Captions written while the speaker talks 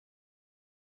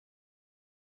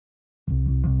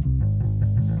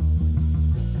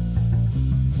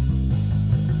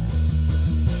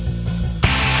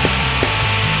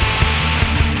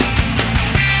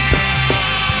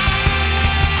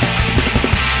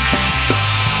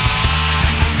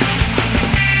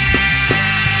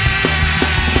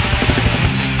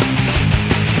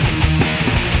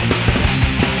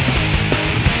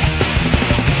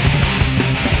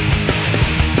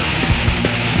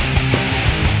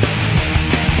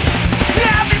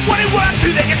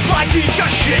You think it's like you your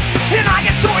shit, and I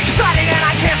get so excited and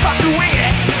I can't stop doing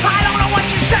it. I don't know what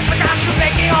you said, but now you're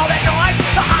making all that noise.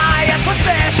 The highest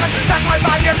position, that's my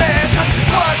 5-year mission.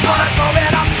 Slug, slug, move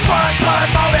it up. Slug,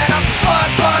 slug, move it up. Slug,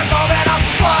 slug, move it up.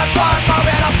 Slug, slug, move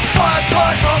it up. Slug,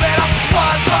 slug, move it up.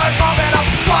 Slug, slug, move it up.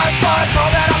 Slug, slug,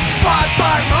 move it up. Slug,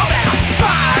 slug, move it up.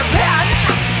 Slug, man,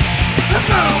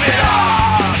 move it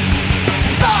up.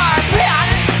 Slug, man,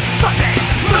 something,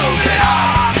 move it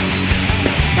up.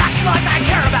 That's what I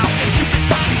care about this stupid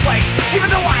fucking place. Even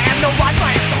though I have no life,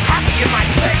 I am so happy in my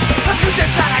space. The truth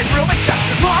is that I really just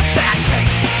love that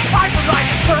taste. I provide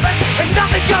a service and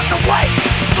nothing goes to waste.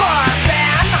 Slur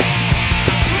man,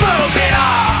 move it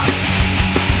up.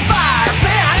 Slur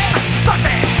man,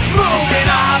 something, move it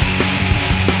up.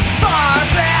 Slur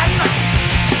man,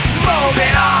 move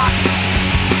it up.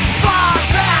 Slur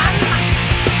man,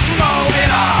 move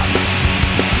it up.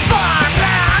 Slur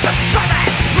man, something,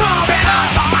 move it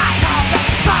up. Oh, I told them.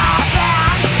 Slur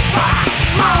man,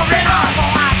 move it up.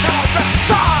 Oh, I told them.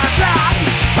 Slur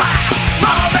man,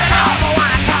 move it up. Oh,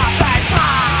 I told them.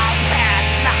 Slur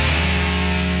man.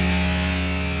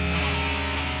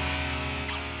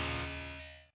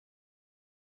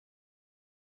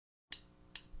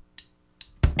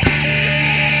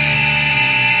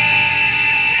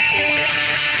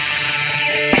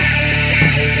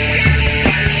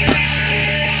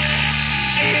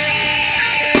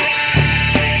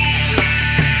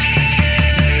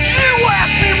 You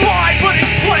ask me why, but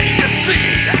it's plain to see.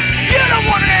 You don't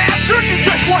want an answer, you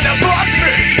just want to bug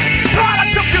me.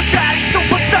 Product of your daddy, so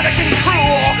pathetic and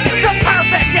cruel. The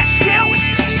perfect excuse.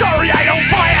 Sorry, I don't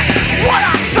buy it. What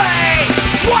I say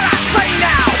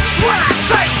now. What I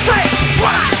say,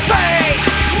 what I say.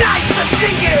 Nice to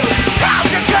see you. How's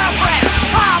your girlfriend?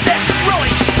 Oh, this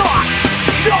really sucks.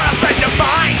 You're a friend of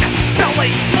mine.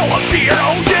 Belly full of beer.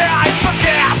 Oh yeah, it's a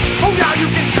gas. Oh, now you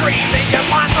can dream the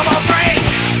impossible dream.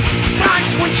 Time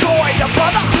to enjoy the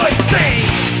brotherhood scene.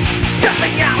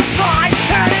 Stepping outside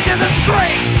and into the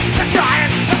street. The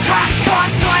dying, the crash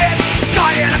starts dying.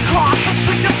 Dying across the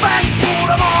street, the best fool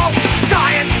of all.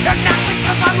 Dying, and that's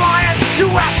because I'm lying. You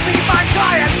ask me if I'm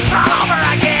dying all over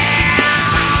again.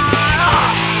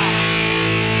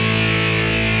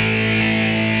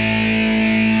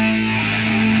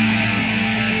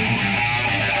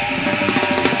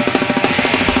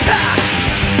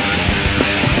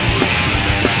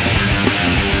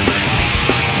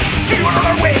 Do you wanna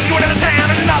run away? You wanna town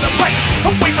and another place?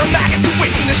 Away from maggots, away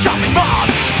from the shopping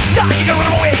malls. Now you gonna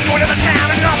run away, you wanna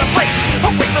town and another place?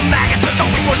 Away from maggots, there's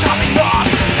always more shopping malls.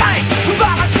 Hey,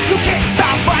 violence, you can't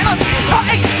stop violence.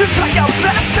 Hey, you try your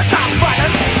best to stop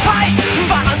violence. Hey,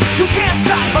 violence, you can't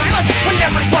stop violence when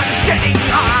everyone's getting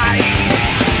high.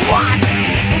 What?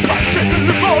 What's in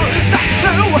the boys up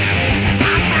to?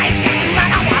 I say,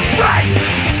 man, I want right.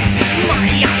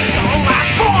 My young soul, I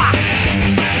fought.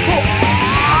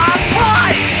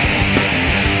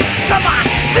 Come on,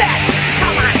 6,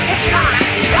 come on,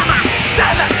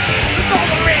 7, all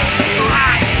the rings,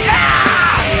 right,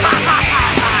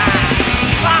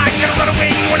 I'm gonna run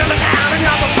away to another town,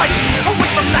 another place, away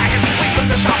from maggots, away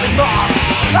from the shopping malls.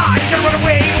 I'm gonna run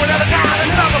away to another town,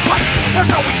 another place,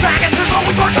 there's always maggots, there's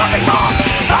always more shopping malls.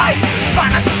 Hey,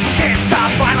 violence, you can't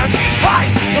stop violence. Hey,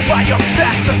 you'll try your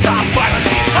best to stop violence.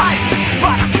 Hey,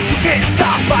 violence, you can't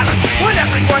stop violence when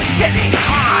everyone's getting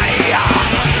high.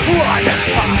 1, 2,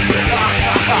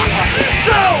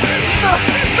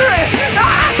 3,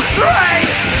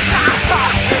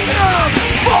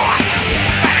 4,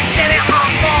 I'm sitting on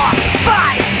 4,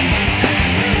 5,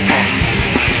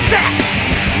 6,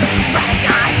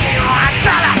 recognizing on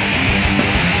 7.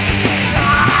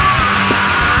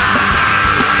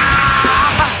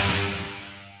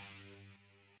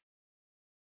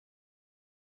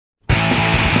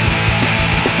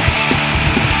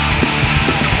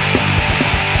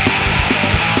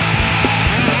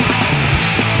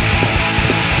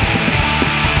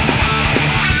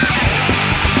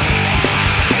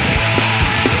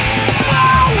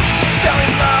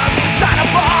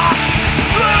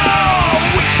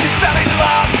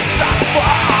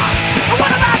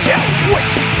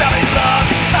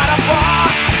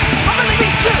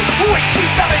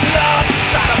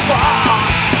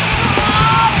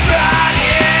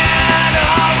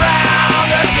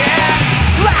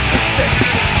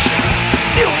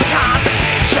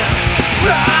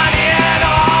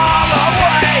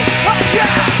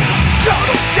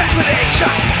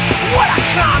 What a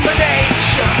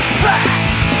combination!